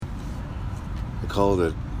I called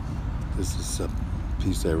it, this is a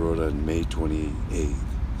piece I wrote on May 28th,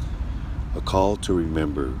 A Call to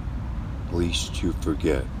Remember, Lest You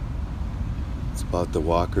Forget. It's about the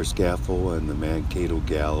Walker Scaffold and the Mankato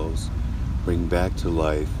Gallows bring back to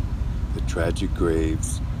life the tragic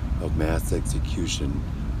graves of mass execution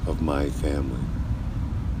of my family.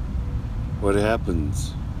 What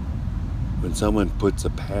happens when someone puts a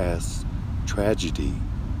past tragedy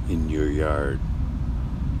in your yard,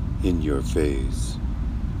 in your face,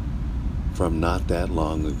 from not that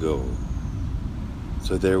long ago?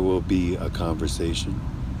 So there will be a conversation,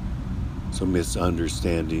 so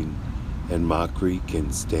misunderstanding and mockery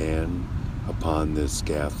can stand upon this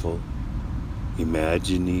scaffold,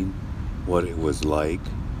 imagining what it was like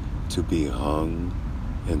to be hung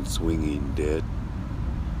and swinging dead,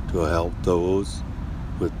 to help those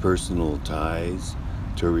with personal ties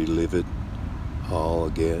to relive it all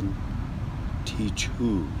again. Teach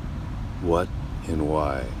who, what, and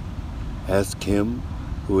why. Ask him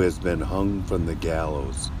who has been hung from the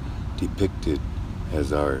gallows, depicted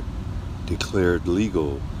as art, declared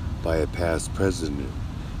legal by a past president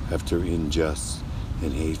after unjust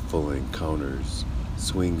and hateful encounters,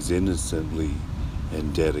 swings innocently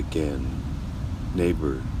and dead again.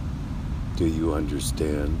 Neighbor, do you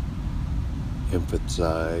understand?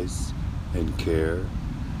 Empathize and care.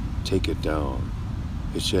 Take it down.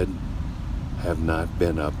 It should have not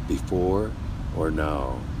been up before or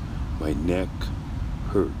now. My neck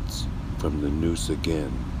hurts from the noose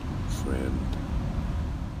again, friend.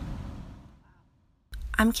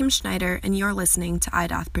 I'm Kim Schneider, and you're listening to I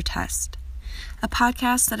Doth Protest, a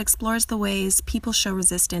podcast that explores the ways people show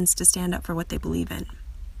resistance to stand up for what they believe in.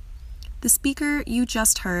 The speaker you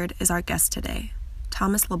just heard is our guest today,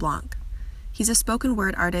 Thomas LeBlanc. He's a spoken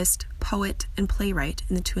word artist, poet, and playwright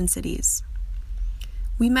in the Twin Cities.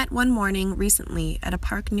 We met one morning recently at a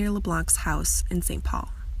park near LeBlanc's house in St. Paul.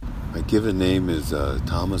 My given name is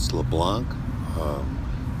Thomas LeBlanc.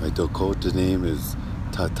 My Dakota name is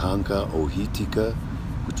Tatanka Ohitika,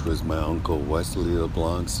 which was my uncle Wesley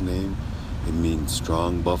LeBlanc's name. It means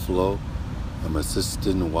strong buffalo. I'm a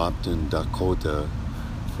Sisseton Wahpeton Dakota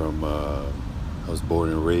I was born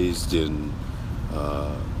and raised in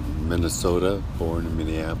Minnesota, born in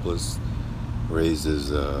Minneapolis, raised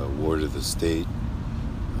as a ward of the state.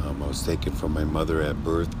 I was taken from my mother at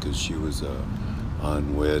birth because she was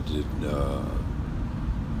unwedded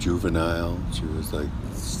juvenile. She was like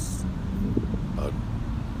about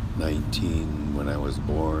 19 when I was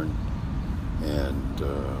born, and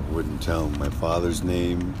wouldn't tell my father's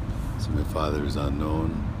name, so my father is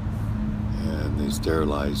unknown, and they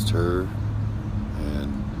sterilized her,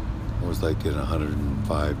 and I was like in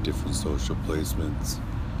 105 different social placements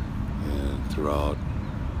and throughout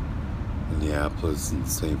Minneapolis and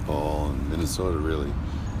St. Paul and Minnesota, really.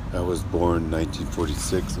 I was born in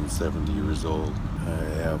 1946. I'm 70 years old. I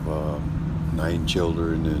have 9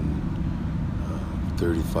 children and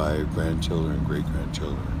 35 grandchildren and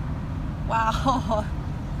great-grandchildren. Wow,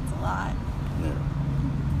 that's a lot. Yeah.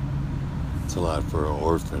 It's a lot for an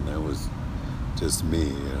orphan. That was just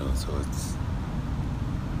me, so it's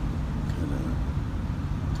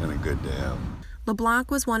kind of good to have. LeBlanc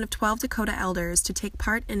was one of 12 Dakota elders to take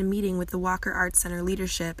part in a meeting with the Walker Arts Center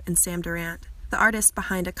leadership and Sam Durant, the artist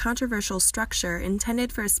behind a controversial structure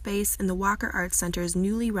intended for a space in the Walker Arts Center's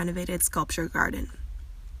newly renovated sculpture garden.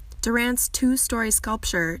 Durant's 2-story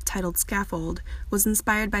sculpture, titled Scaffold, was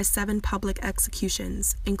inspired by 7 public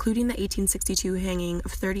executions, including the 1862 hanging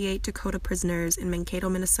of 38 Dakota prisoners in Mankato,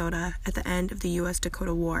 Minnesota, at the end of the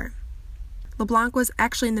U.S.-Dakota War. LeBlanc was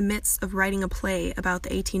actually in the midst of writing a play about the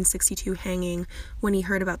 1862 hanging when he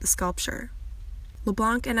heard about the sculpture.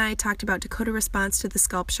 LeBlanc and I talked about Dakota response to the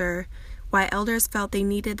sculpture, why elders felt they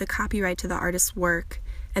needed the copyright to the artist's work,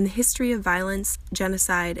 and the history of violence,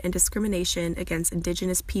 genocide, and discrimination against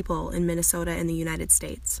Indigenous people in Minnesota and the United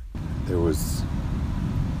States. There was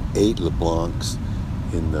 8 LeBlancs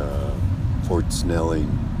in Fort Snelling.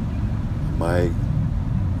 My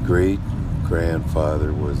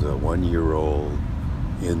great-grandfather was a 1-year-old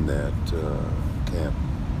in that camp,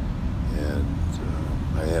 and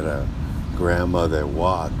I had a grandma that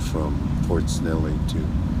walked from Fort Snelling to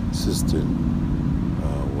Sisseton,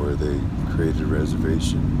 where they created a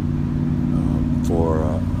reservation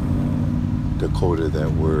for Dakota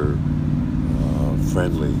that were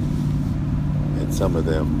friendly, and some of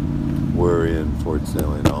them were in Fort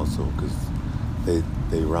Snelling also, because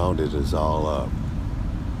they rounded us all up,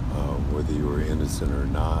 whether you were innocent or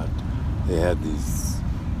not. They had these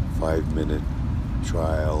 5-minute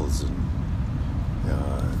trials, and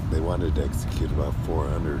they wanted to execute about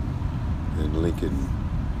 400 in Lincoln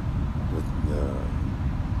with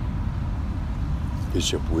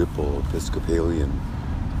Bishop Whipple, Episcopalian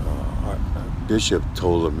bishop,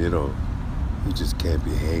 told him, you just can't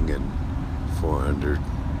be hanging 400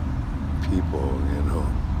 people,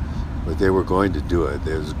 But they were going to do it.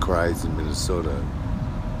 There was cries in Minnesota,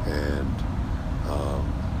 and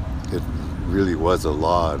it really was a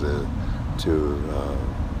law to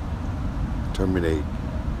terminate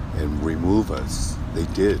and remove us. They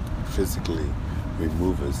did physically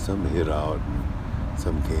remove us. Some hid out and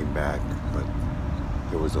some came back, but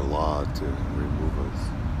there was a law to remove us.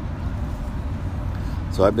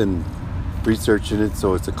 So I've been researching it,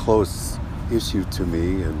 so it's a close issue to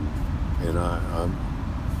me, and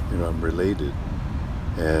I'm related,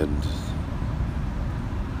 and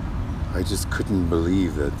I just couldn't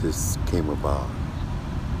believe that this came about,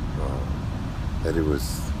 that it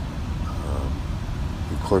was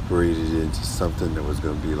incorporated into something that was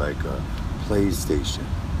going to be like a PlayStation.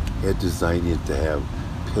 They had designed it to have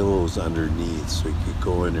pillows underneath, so you could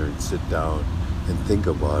go in there and sit down and think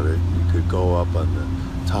about it. You could go up on the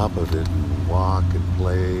top of it and walk and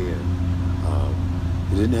play, and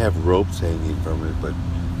it didn't have ropes hanging from it, but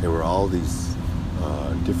there were all these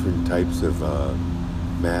different types of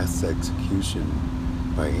mass execution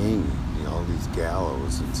by hanging, all these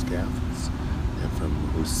gallows and scaffolds, and from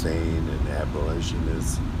Hussein and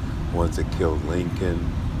abolitionists, ones that killed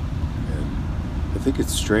Lincoln. And I think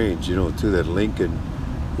it's strange, too, that Lincoln,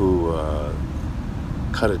 who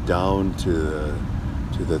cut it down to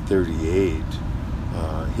the 38,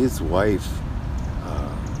 his wife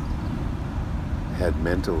had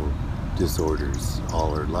mental disorders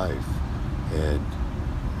all her life, and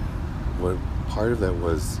what part of that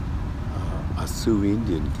was a Sioux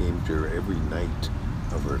Indian came to her every night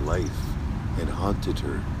of her life and haunted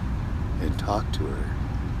her and talked to her,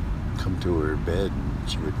 come to her bed, and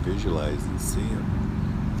she would visualize and see him.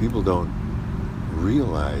 People don't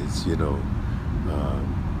realize,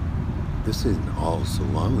 this isn't all so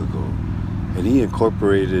long ago. And he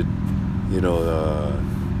incorporated,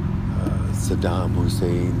 Saddam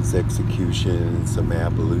Hussein's execution, some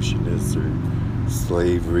abolitionists or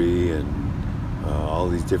slavery, and all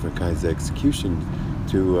these different kinds of execution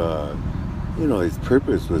to, his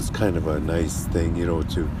purpose was kind of a nice thing,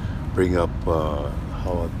 to bring up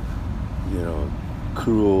how,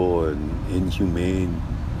 cruel and inhumane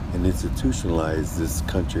and institutionalized this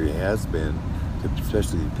country has been,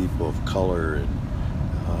 especially people of color, and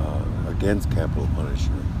against capital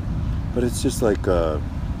punishment. But it's just like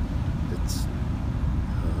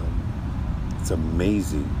it's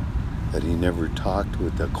amazing that he never talked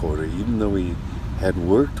with Dakota, even though he had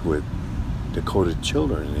worked with Dakota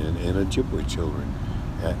children and Ojibwe children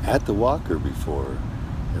at the Walker before.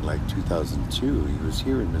 In like 2002, he was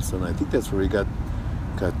here in Minnesota. I think that's where he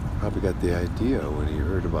probably got the idea when he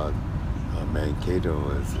heard about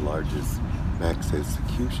Mankato as the largest max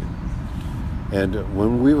execution. And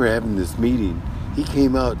when we were having this meeting, he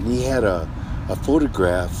came out and he had a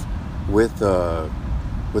photograph with the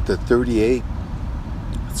 38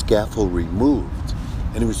 scaffold removed,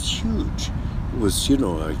 and it was huge. It was,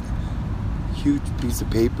 a huge piece of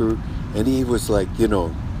paper, and he was like,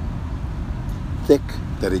 thick,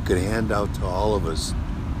 that he could hand out to all of us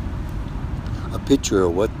a picture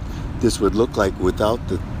of what this would look like without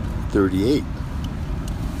the 38.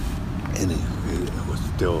 And it was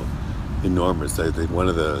still enormous. I think one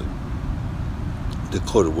of the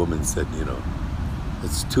Dakota women said,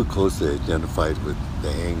 it's too closely identified with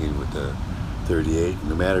the hanging with the 38.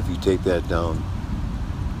 No matter if you take that down,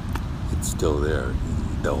 it's still there.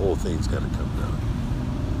 The whole thing's got to come down.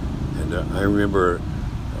 And I remember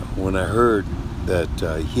when I heard that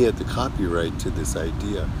he had the copyright to this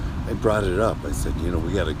idea, I brought it up. I said,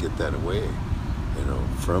 we got to get that away,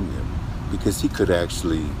 from him, because he could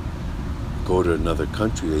actually go to another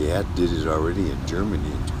country. He did it already in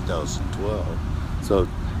Germany in 2012. So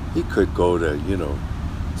he could go to,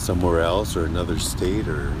 somewhere else, or another state,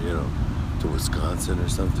 or, to Wisconsin or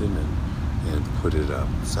something, and put it up,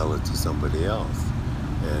 sell it to somebody else.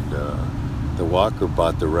 And the Walker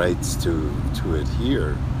bought the rights to it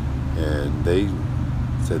here, and they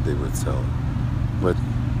said they would sell it. But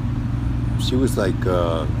she was like,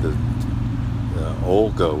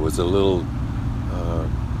 Olga was a little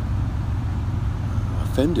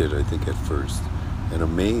offended, I think, at first, and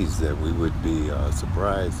amazed that we would be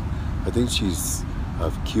surprised. I think she's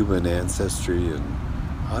of Cuban ancestry and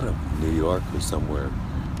out of New York or somewhere,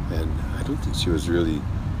 and I don't think she was really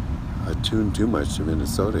attuned too much to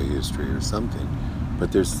Minnesota history or something.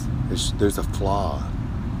 But there's a flaw.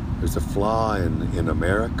 There's a flaw in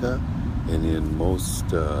America and in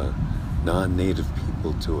most non-native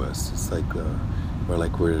people to us. It's like or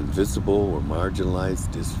like we're invisible, we're marginalized,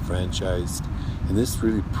 disenfranchised, and this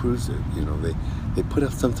really proves it. You know, they put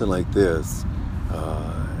up something like this,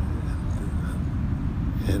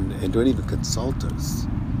 and don't even consult us.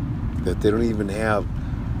 That they don't even have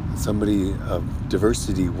somebody of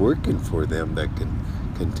diversity working for them that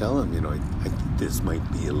can tell them, you know, I think this might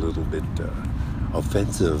be a little bit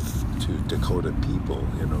offensive to Dakota people,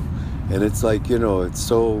 you know. And it's like, you know, it's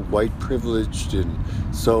so white privileged and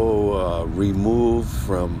so removed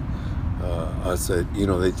from us that, you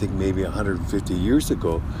know, they think maybe 150 years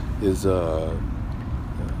ago is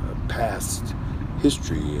past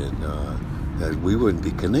history, and that we wouldn't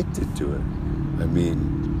be connected to it. I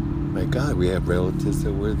mean, my God, we have relatives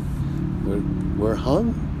that were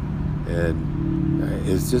hung, and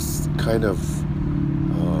it's just kind of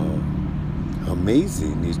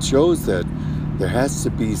amazing. It shows that there has to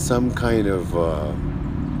be some kind of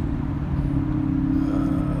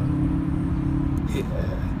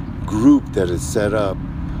group that is set up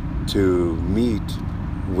to meet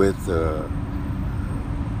with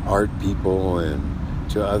art people and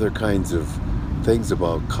to other kinds of things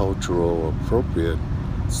about cultural appropriate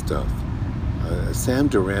stuff. Sam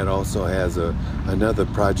Durant also has another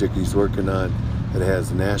project he's working on that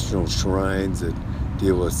has national shrines that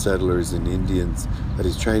deal with settlers and Indians that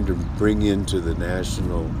he's trying to bring into the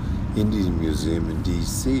National Indian Museum in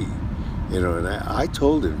D.C. You know, and I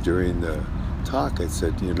told him during the talk, I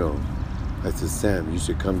said, you know, I said, Sam, you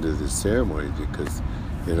should come to this ceremony because,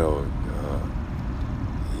 you know,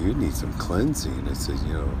 you need some cleansing. I said,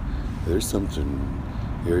 you know, there's something,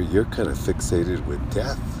 you're kind of fixated with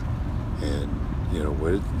death. And, you know,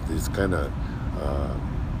 what this kind of,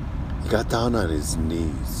 he got down on his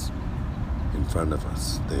knees in front of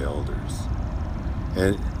us, the elders,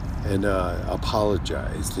 and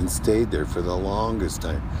apologized and stayed there for the longest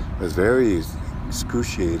time. It was very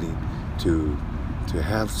excruciating to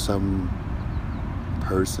have some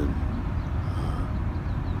person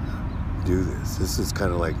do this. This is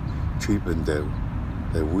kind of like treatment that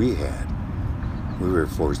we had. We were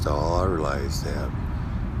forced all our lives to have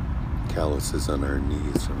calluses on our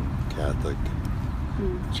knees from Catholic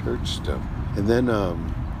and church stuff. And then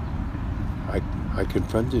I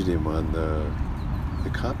confronted him on the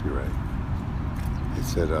copyright. I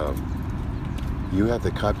said, you have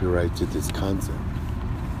the copyright to this concept.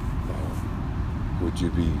 Would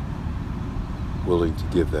you be willing to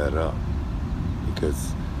give that up?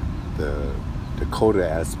 Because the Dakota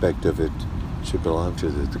aspect of it should belong to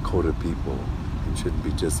the Dakota people and shouldn't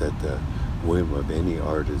be just at the whim of any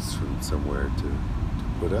artist from somewhere to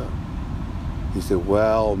put up. He said,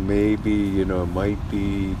 well, maybe, you know, it might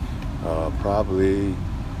be, probably.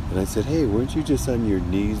 And I said, hey, weren't you just on your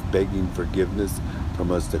knees begging forgiveness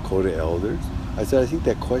from us Dakota elders? I said, I think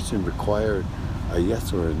that question required a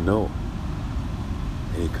yes or a no.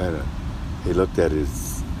 And he looked at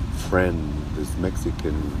his friend, this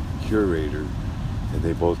Mexican curator, and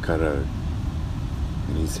they both and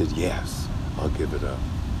he said, yes, I'll give it up.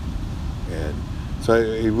 And so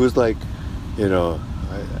it was like, you know,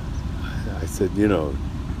 I said, you know,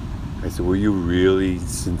 were you really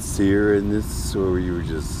sincere in this, or were you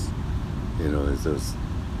just, you know, is those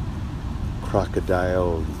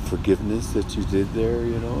crocodile forgiveness that you did there,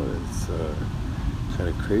 you know? It's kind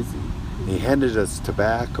of crazy. He handed us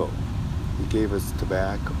tobacco. He gave us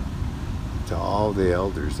tobacco to all the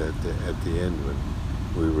elders at the end when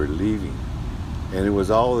we were leaving. And it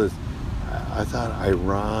was all this, I thought,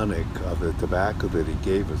 ironic of the tobacco that he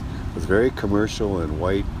gave us. It was very commercial and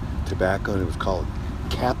white tobacco, and it was called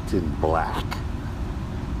Captain Black.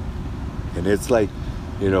 And it's like,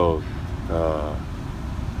 you know,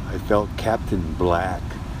 I felt Captain Black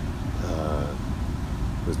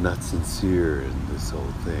was not sincere in this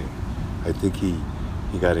whole thing. I think he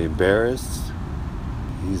got embarrassed.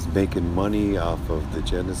 He's making money off of the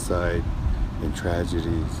genocide and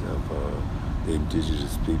tragedies of the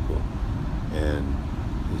indigenous people. And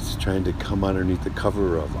he's trying to come underneath the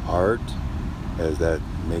cover of art, as that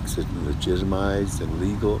makes it legitimized and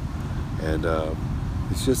legal. And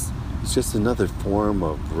it's just another form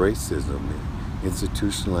of racism,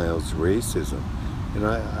 institutionalized racism. And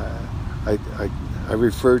I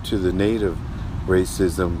refer to the native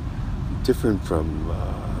racism different from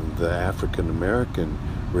the African American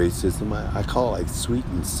racism. I call it like sweet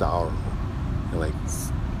and sour, like,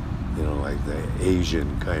 you know, like the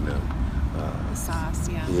Asian kind of sauce,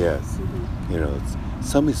 yeah. Yes. Mm-hmm. You know,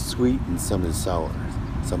 some is sweet and some is sour,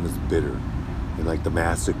 some is bitter, and like the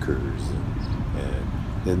massacres, and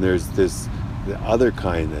then there's the other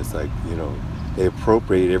kind that's like, you know, they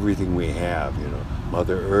appropriate everything we have, you know,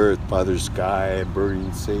 Mother Earth, Father Sky,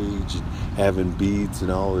 burning sage, and having beads and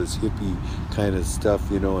all this hippie kind of stuff,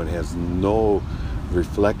 and has no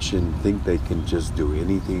reflection, think they can just do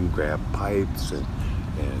anything, grab pipes, and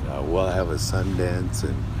we'll have a Sundance,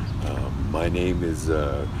 and my name is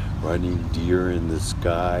running deer in the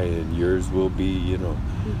sky, and yours will be,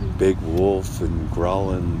 big wolf and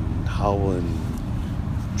growling, howling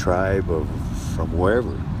tribe from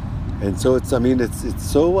wherever. And so it's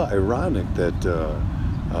so ironic that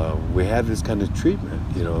we have this kind of treatment.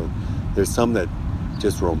 There's some that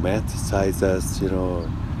just romanticize us.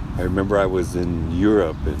 I remember I was in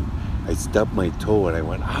Europe and I stubbed my toe and I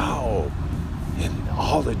went, ow! And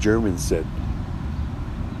all the Germans said,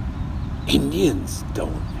 Indians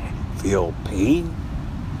don't feel pain.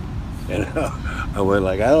 And I went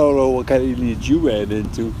like, I don't know what kind of Indians you ran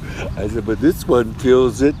into. I said, but this one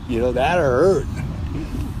feels it, that hurt.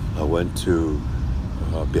 I went to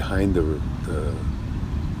behind the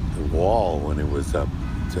wall when it was up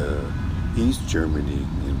to East Germany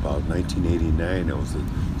in about 1989. I was the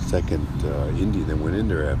second Indian that went in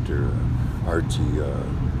there after Archie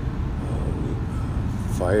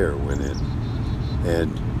fire went in.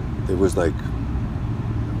 And there was like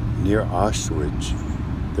near Auschwitz,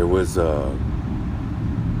 there was a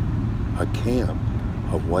camp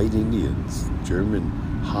of white Indians, German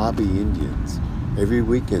hobby Indians. Every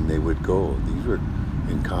weekend they would go. These were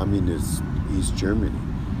in communist East Germany.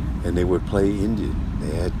 And they would play Indian.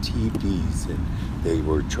 They had teepees and they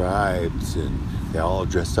were tribes and they all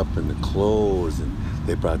dressed up in the clothes and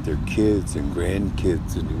they brought their kids and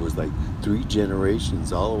grandkids, and it was like 3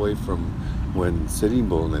 generations all the way from when Sitting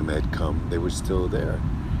Bull and them had come. They were still there.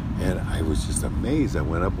 And I was just amazed. I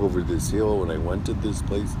went up over this hill when I went to this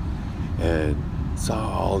place and saw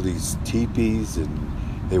all these teepees, and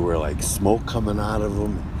they were like smoke coming out of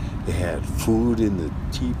them. They had food in the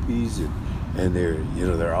teepees, and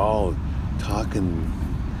they're all talking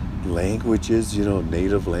languages,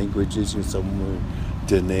 native languages. Some were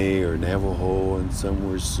Dene or Navajo, and some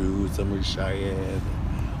were Sioux, some were Cheyenne,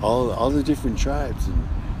 all the different tribes. And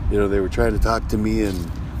they were trying to talk to me,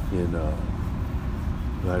 and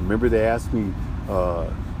I remember they asked me,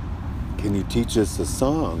 can you teach us a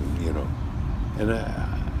song, and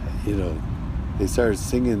they started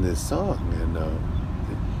singing this song, and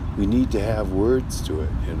we need to have words to it,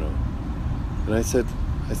 and I said,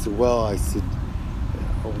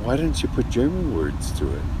 why don't you put German words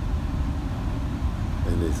to it?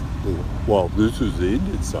 And they said, well, this was the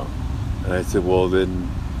Indian song. And I said, well, then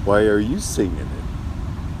why are you singing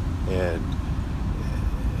it?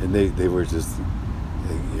 And they were just,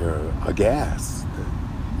 you're aghast.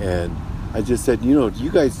 And I just said, you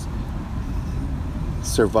guys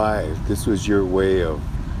survived. This was your way of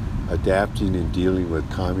adapting and dealing with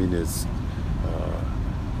communists,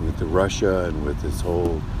 with the Russia and with this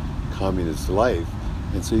whole communist life.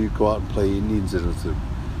 And so you go out and play Indians, and it was the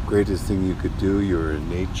greatest thing you could do. You were in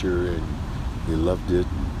nature and you loved it.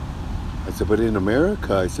 I said, but in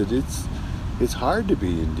America, I said, it's hard to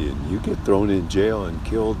be Indian. You get thrown in jail and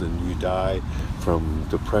killed, and you die from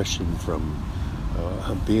depression from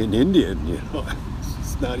being Indian.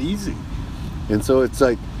 It's not easy. And so it's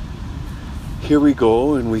like, here we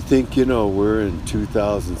go, and we think, we're in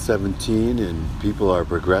 2017 and people are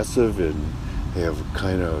progressive and they have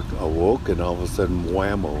kind of awoke, and all of a sudden,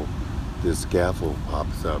 whammo, this scaffold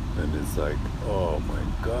pops up, and it's like, oh my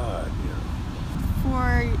God.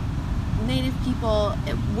 For Native people,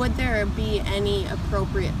 would there be any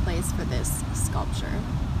appropriate place for this sculpture?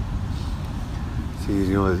 See,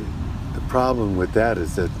 the problem with that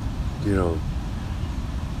is that,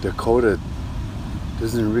 Dakota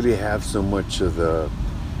doesn't really have so much of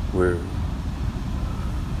we're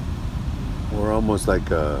almost like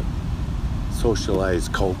a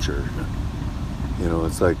socialized culture.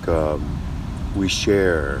 It's like we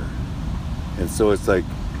share. And so it's like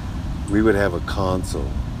we would have a council,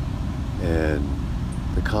 and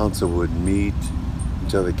the council would meet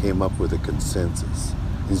until they came up with a consensus.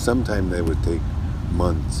 And sometimes they would take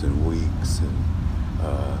months and weeks,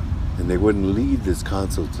 and they wouldn't leave this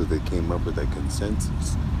council till they came up with a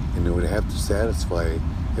consensus, and they would have to satisfy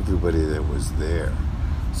everybody that was there.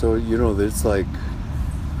 So there's like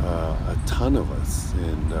a ton of us,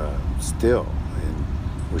 and and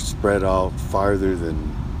we're spread out farther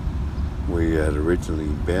than we had originally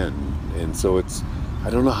been, and so I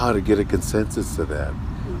don't know how to get a consensus to that.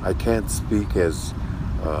 I can't speak as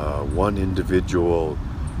one individual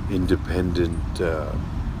independent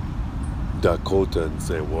Dakota and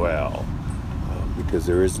say, well, because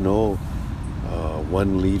there is no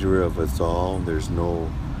one leader of us all. There's no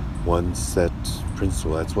one set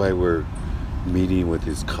principle. That's why we're meeting with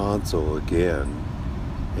this council again,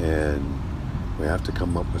 and we have to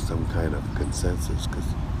come up with some kind of consensus, because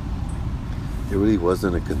there really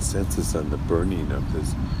wasn't a consensus on the burning of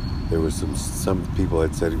this. There was some people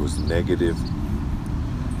had said it was negative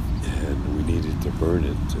and we needed to burn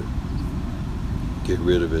it to get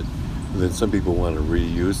rid of it. And then some people want a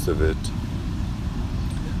reuse of it.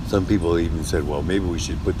 Some people even said, well, maybe we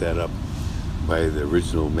should put that up by the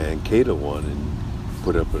original Mankato one and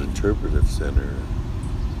put up an interpretive center.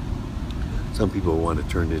 Some people want to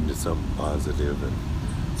turn it into something positive, and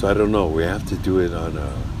so I don't know. We have to do it on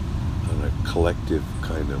a collective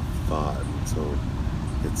kind of thought. And so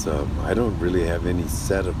it's I don't really have any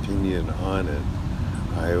set opinion on it.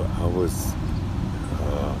 I was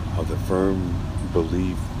of the firm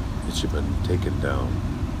belief it should have been taken down.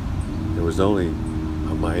 There was only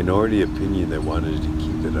a minority opinion that wanted to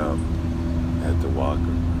keep it up at the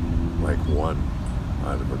Walker, like one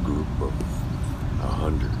out of a group of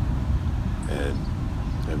 100. And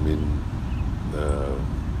I mean, the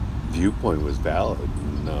viewpoint was valid,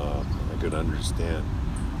 and I could understand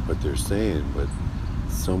what they're saying, but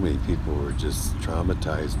so many people were just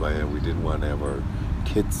traumatized by it. We didn't want to have our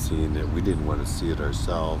kids seeing it. We didn't want to see it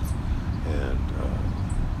ourselves, and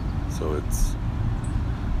so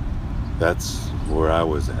that's where I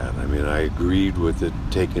was at. I mean, I agreed with it,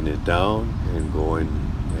 taking it down and going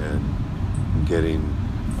and getting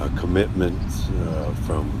a commitment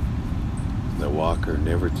from the Walker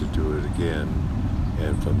never to do it again,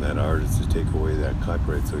 and from that artist to take away that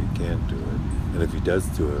copyright so he can't do it. And if he does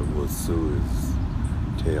do it, we'll sue his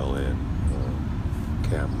tail end,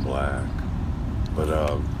 Captain Black. But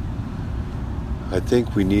I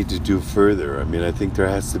think we need to do further. I mean, I think there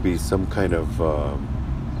has to be some kind of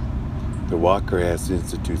the Walker has to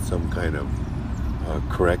institute some kind of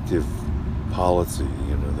corrective policy.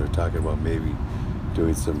 You know, they're talking about maybe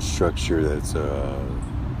doing some structure that's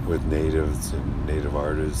with natives and native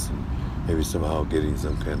artists, and maybe somehow getting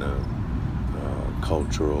some kind of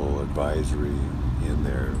cultural advisory in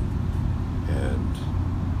there. And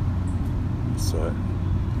so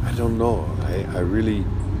I don't know.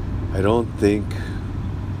 I don't think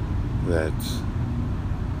that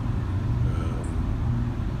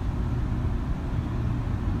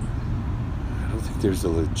there's a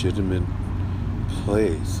legitimate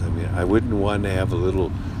place. I mean, I wouldn't want to have a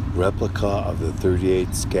little replica of the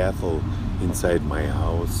 38 scaffold inside my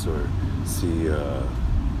house or see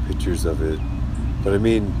pictures of it. But I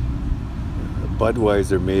mean,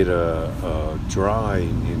 Budweiser made a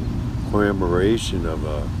drawing in commemoration of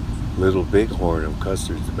a Little Bighorn of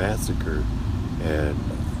Custer's Massacre and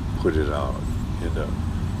put it out.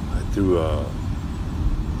 And through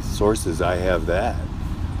sources, I have a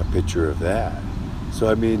picture of that. So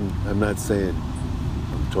I mean, I'm not saying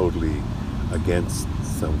I'm totally against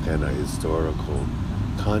some kind of historical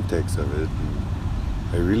context of it.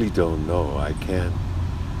 I really don't know. I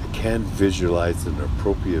can't visualize an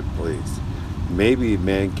appropriate place. Maybe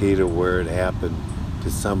Mankato, where it happened, to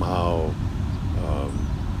somehow.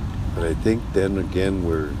 But I think then again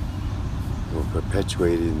we're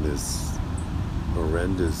perpetuating this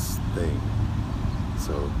horrendous thing.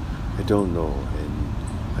 So I don't know, and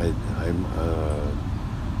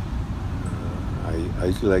I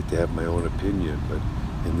usually like to have my own opinion, but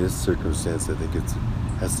in this circumstance, I think it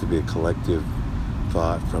has to be a collective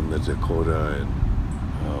thought from the Dakota, and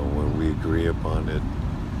when we agree upon it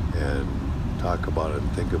and talk about it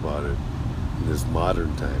and think about it in this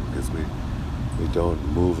modern time, because we don't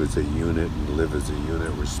move as a unit and live as a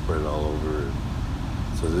unit. We're spread all over.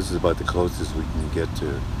 So this is about the closest we can get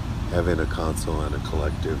to having a council and a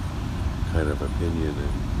collective kind of opinion.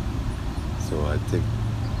 And so I think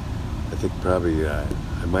probably I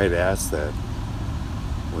might ask that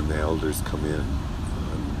when the elders come in.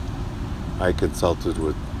 I consulted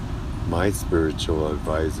with my spiritual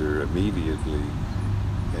advisor immediately,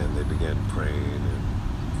 and they began praying and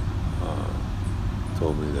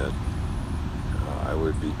told me that I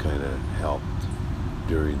would be kind of helped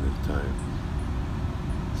during the time.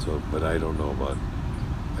 So, but I don't know about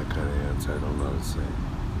that kind of answer. I don't know how to say.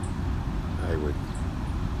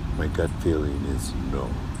 My gut feeling is no.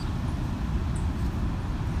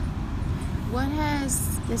 What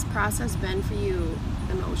has this process been for you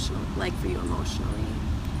emotionally?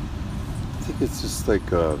 I think it's just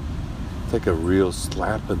like a real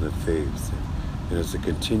slap in the face, and it's a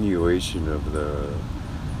continuation of the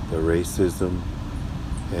racism,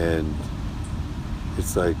 and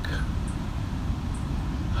it's like,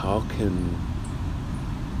 how can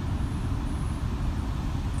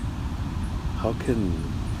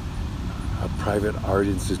a private art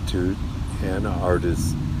institute and an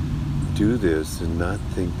artist do this and not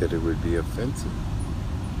think that it would be offensive?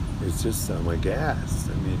 it's just, I'm aghast.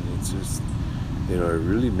 I mean, it's just, it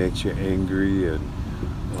really makes you angry and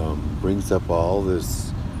brings up all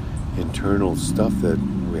this internal stuff that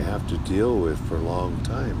we have to deal with for a long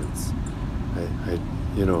time.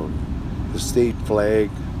 The state flag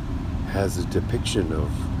has a depiction of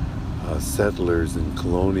settlers and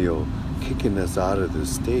colonial kicking us out of the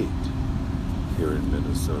state here in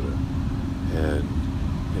Minnesota. And,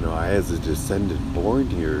 I, as a descendant born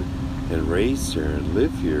here and raised here and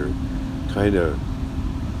live here, kind of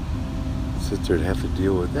sit there and have to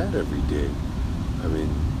deal with that every day. I mean,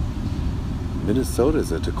 Minnesota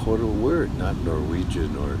is a Dakota word, not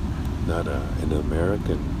Norwegian or not an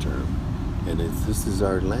American term. And this is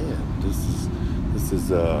our land. This is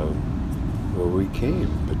where we came.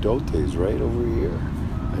 Pedote is right over here.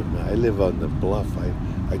 I live on the bluff.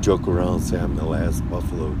 I joke around and say I'm the last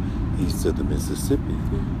buffalo east of the Mississippi,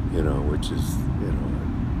 which is,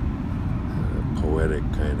 a poetic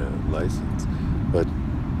kind of license. But,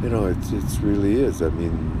 it really is. I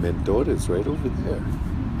mean, Mendota is right over there.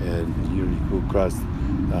 And you go across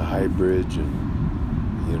the High Bridge and,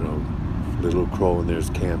 Little Crow, and there's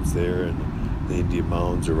camps there, and the Indian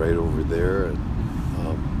Mounds are right over there. And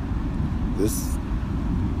this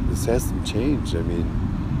hasn't changed. I mean,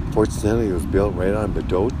 Fort Stanley was built right on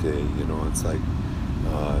Pedote. It's like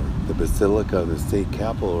the Basilica and the state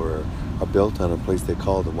capitol are built on a place they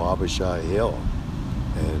call the Wabasha Hill.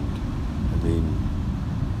 And, I mean,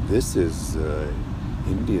 this is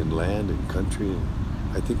Indian land and country, and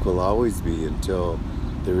I think will always be until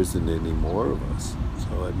there isn't any more of us.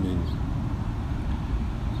 So, I mean,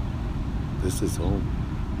 this is home.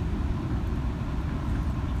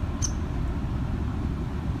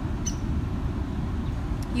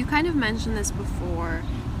 You kind of mentioned this before,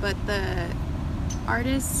 but the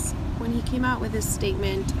artist, when he came out with his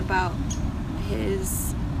statement about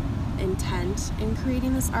his intent in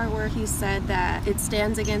creating this artwork, he said that it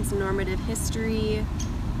stands against normative history.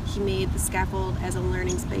 He made the scaffold as a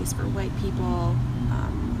learning space for white people.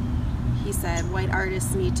 He said white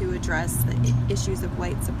artists need to address the issues of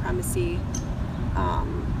white supremacy. I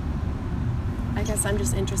guess I'm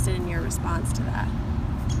just interested in your response to that.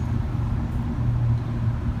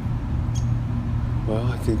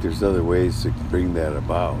 Well, I think there's other ways to bring that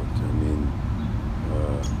about. I mean,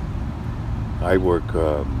 I work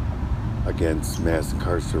against mass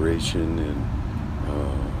incarceration, and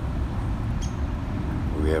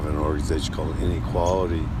we have an organization called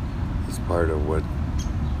Inequality as part of what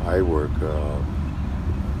I work.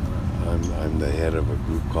 I'm the head of a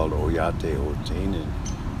group called Oyate Otainen,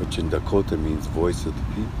 which in Dakota means voice of the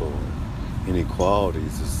people. Inequality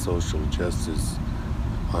is a social justice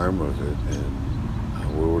arm of it,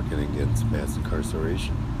 and we're working against mass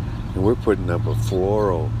incarceration. And we're putting up a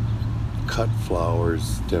floral cut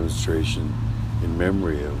flowers demonstration in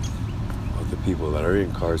memory of the people that are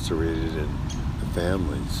incarcerated and the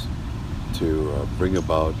families, to bring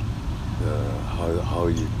about how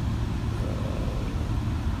you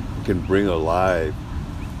can bring alive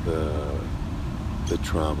the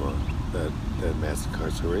trauma that mass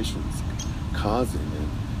incarceration is causing. And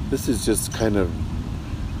this has just kind of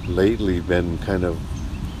lately been kind of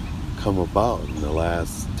come about in the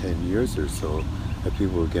last 10 years or so, that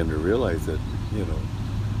people begin to realize that, we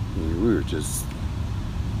were just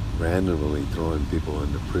randomly throwing people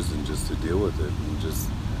into prison just to deal with it, and just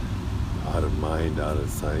out of mind, out of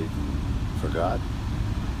sight, and forgotten,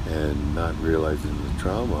 and not realizing the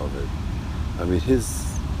trauma of it. I mean, his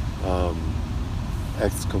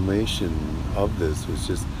exclamation of this was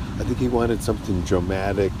just, I think he wanted something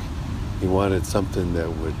dramatic. He wanted something that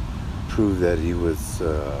would prove that he was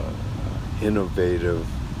innovative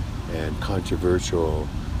and controversial,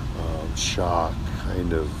 shock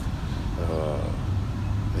kind of,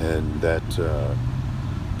 and that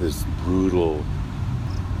this brutal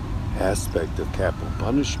aspect of capital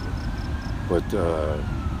punishment. But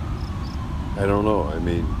I don't know. I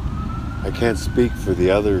mean, I can't speak for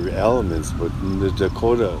the other elements, but in the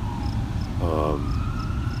Dakota,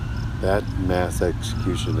 that mass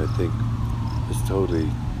execution, I think, is totally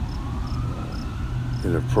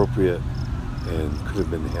inappropriate, and could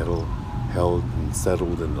have been held and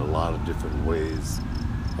settled in a lot of different ways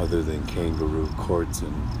other than kangaroo courts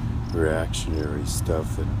and reactionary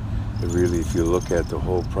stuff. And it really, if you look at the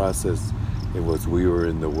whole process, it was we were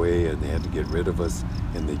in the way, and they had to get rid of us,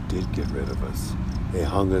 and they did get rid of us. They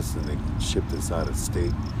hung us, and they shipped us out of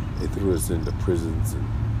state. They threw us into prisons, and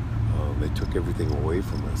they took everything away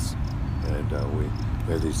from us. And we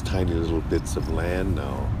have these tiny little bits of land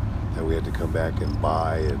now that we had to come back and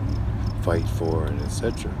buy and fight for, and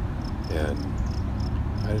etc. And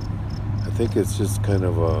I think it's just kind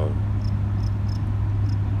of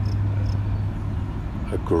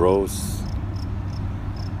a gross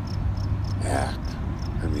act.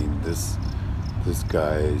 I mean, this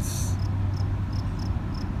guy's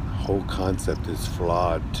whole concept is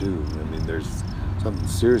flawed too. I mean, there's something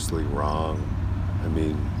seriously wrong. I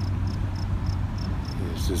mean,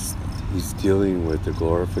 he's dealing with the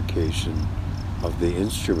glorification of the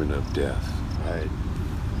instrument of death. I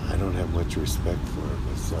don't have much respect for it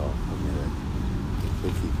myself. I mean, I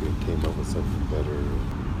think he came up with something better.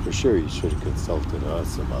 For sure, he should have consulted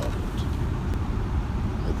us about it.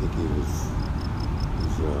 I think he's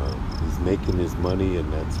making his money,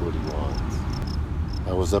 and that's what he wants.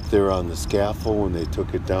 I was up there on the scaffold when they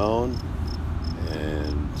took it down,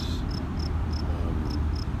 and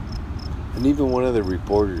even one of the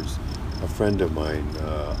reporters, a friend of mine,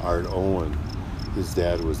 Art Owen, his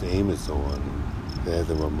dad was Amos Owen. They had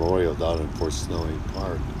the memorial down in Fort Snelling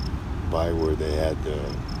Park by where they had the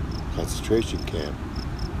concentration camp.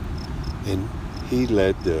 And he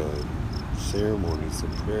led the ceremonies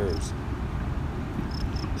and prayers.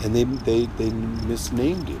 And they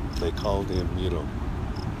misnamed him. They called him,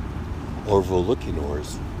 Orville Looking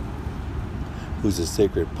Oars, who's a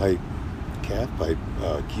sacred calf pipe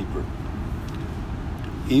keeper.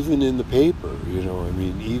 Even in the paper,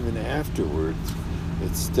 even afterwards,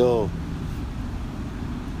 it's still,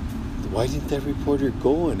 why didn't that reporter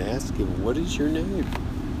go and ask him, what is your name?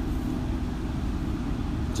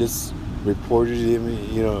 Just reported him,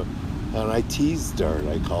 and I teased Dart.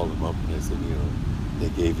 I called him up and I said, they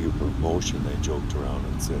gave you promotion. I joked around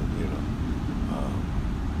and said,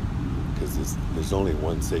 because there's only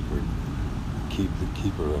one sacred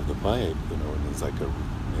keeper of the pipe, and it's like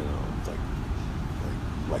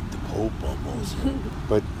like the Pope almost.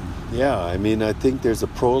 But yeah, I mean, I think there's a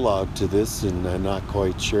prologue to this, and I'm not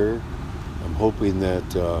quite sure. I'm hoping that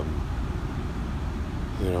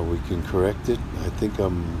we can correct it. I think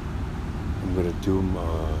I'm going to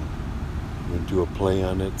do a play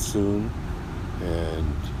on it soon,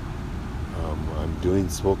 and I'm doing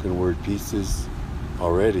spoken word pieces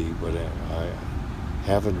already, but I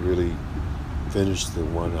haven't really finished the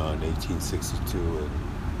one on 1862 and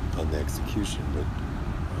on the execution. But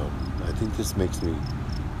I think this makes me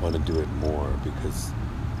want to do it more, because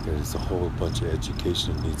there's a whole bunch of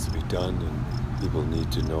education that needs to be done, and people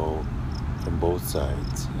need to know from both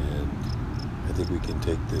sides. And I think we can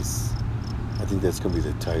take this. I think that's going to be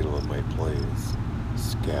the title of my play, is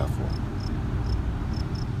Scaffold.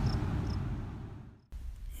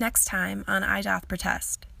 Next time on I Doth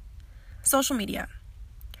Protest. Social media.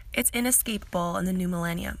 It's inescapable in the new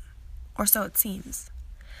millennium, or so it seems.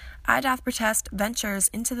 I Doth Protest ventures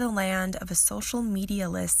into the land of a social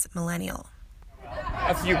media-less millennial.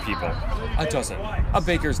 A few people, a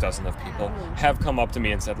baker's dozen of people have come up to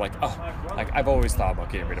me and said, I've always thought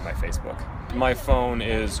about getting rid of my Facebook. My phone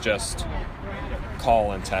is just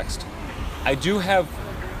call and text. I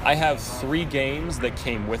have 3 games that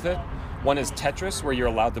came with it. One is Tetris, where you're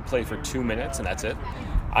allowed to play for 2 minutes, and that's it.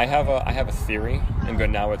 I have a theory, and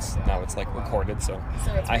now it's like recorded, so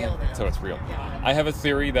it's real then. So it's real. I have a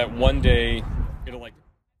theory that one day it'll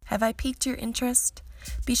Have I piqued your interest?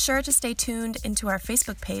 Be sure to stay tuned into our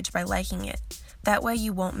Facebook page by liking it. That way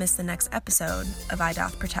you won't miss the next episode of I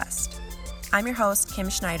Doth Protest. I'm your host, Kim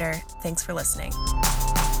Schneider. Thanks for listening.